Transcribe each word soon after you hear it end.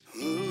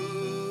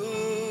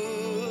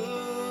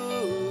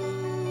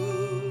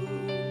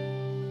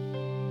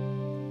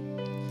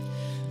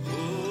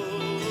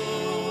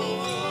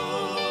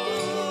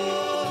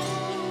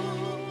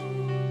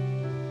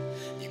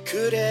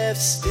have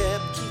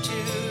stepped into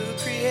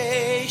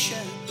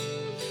creation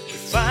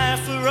with fire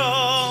for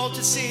all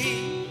to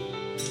see,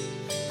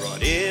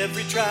 brought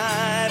every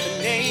tribe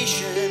and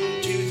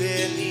nation to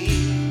their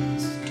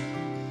knees,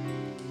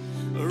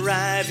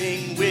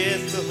 arriving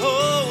with the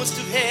host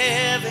of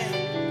heaven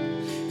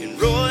in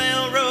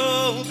royal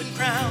robe and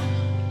crown,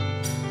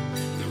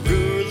 the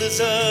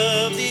rulers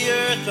of the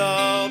earth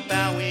all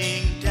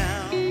bowing down.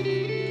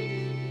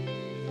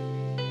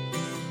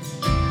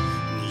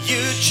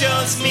 You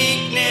chose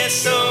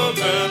meekness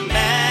over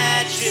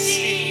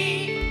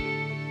majesty,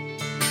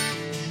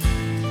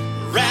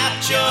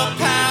 wrapped your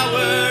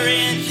power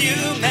in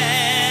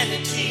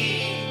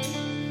humanity.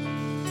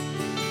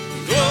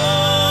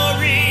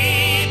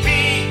 Glory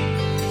be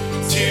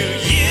to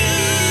you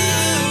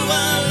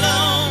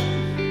alone,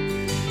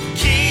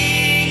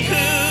 King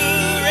who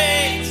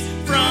reigns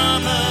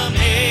from a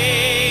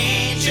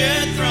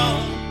manger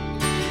throne.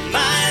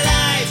 My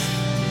life,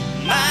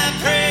 my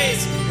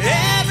praise,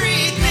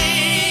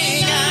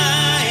 everything I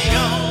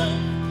own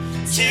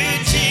to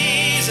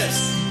Jesus,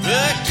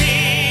 the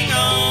King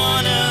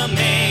on a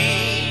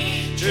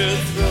manger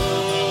throne.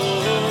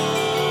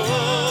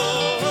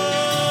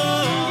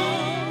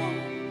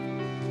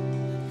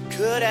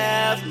 Could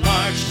have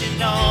marched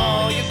in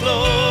all your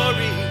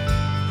glory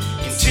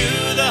into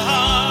the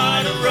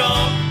heart of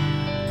Rome,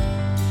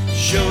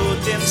 showed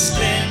them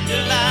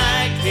splendor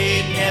like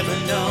they'd never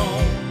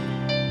known.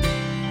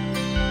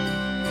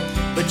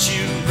 But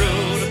you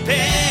wrote a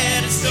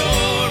better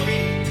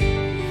story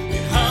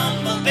in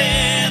humble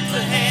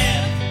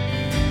Bethlehem,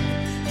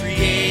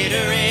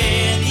 Creator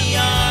in the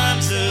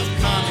arms of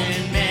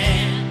common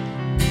man.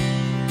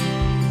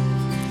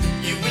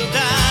 You will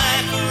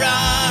die for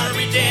our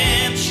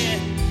redemption,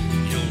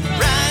 you'll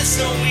rise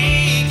so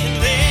we can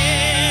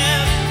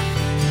live.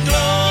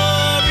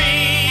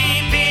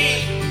 Glory be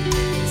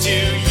to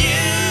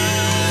you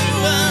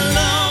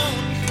alone,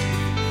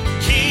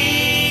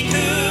 King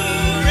who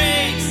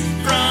reigns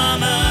from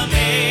a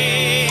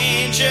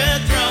manger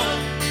throne.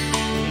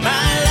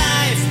 My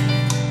life,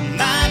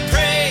 my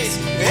praise,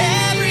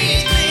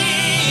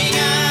 everything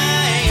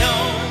I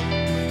own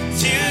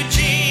to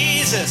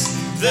Jesus,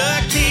 the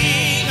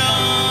King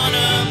on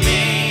a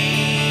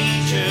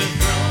manger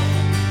throne.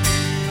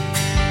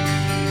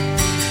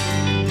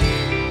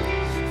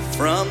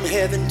 From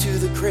heaven to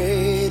the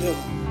cradle,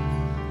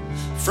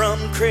 from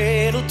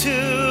cradle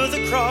to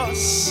the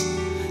cross,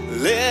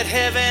 let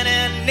heaven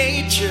and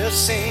nature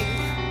sing,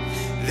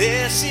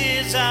 this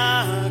is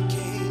our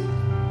King.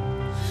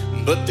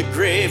 But the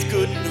grave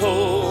couldn't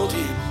hold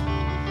him,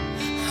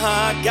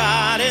 our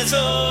God has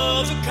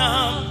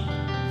overcome.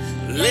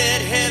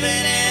 Let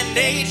heaven and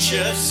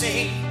nature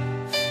sing,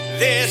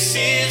 this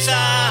is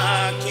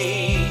our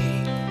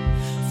King.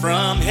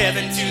 From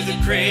heaven to the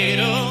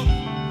cradle,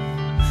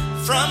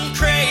 from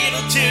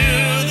cradle to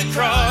the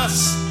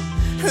cross,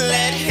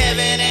 let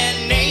heaven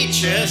and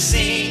nature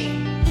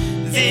sing,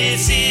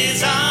 this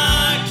is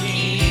our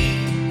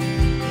King.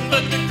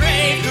 But the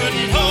grave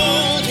couldn't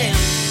hold him,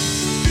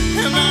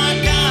 and our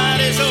God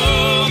is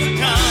over.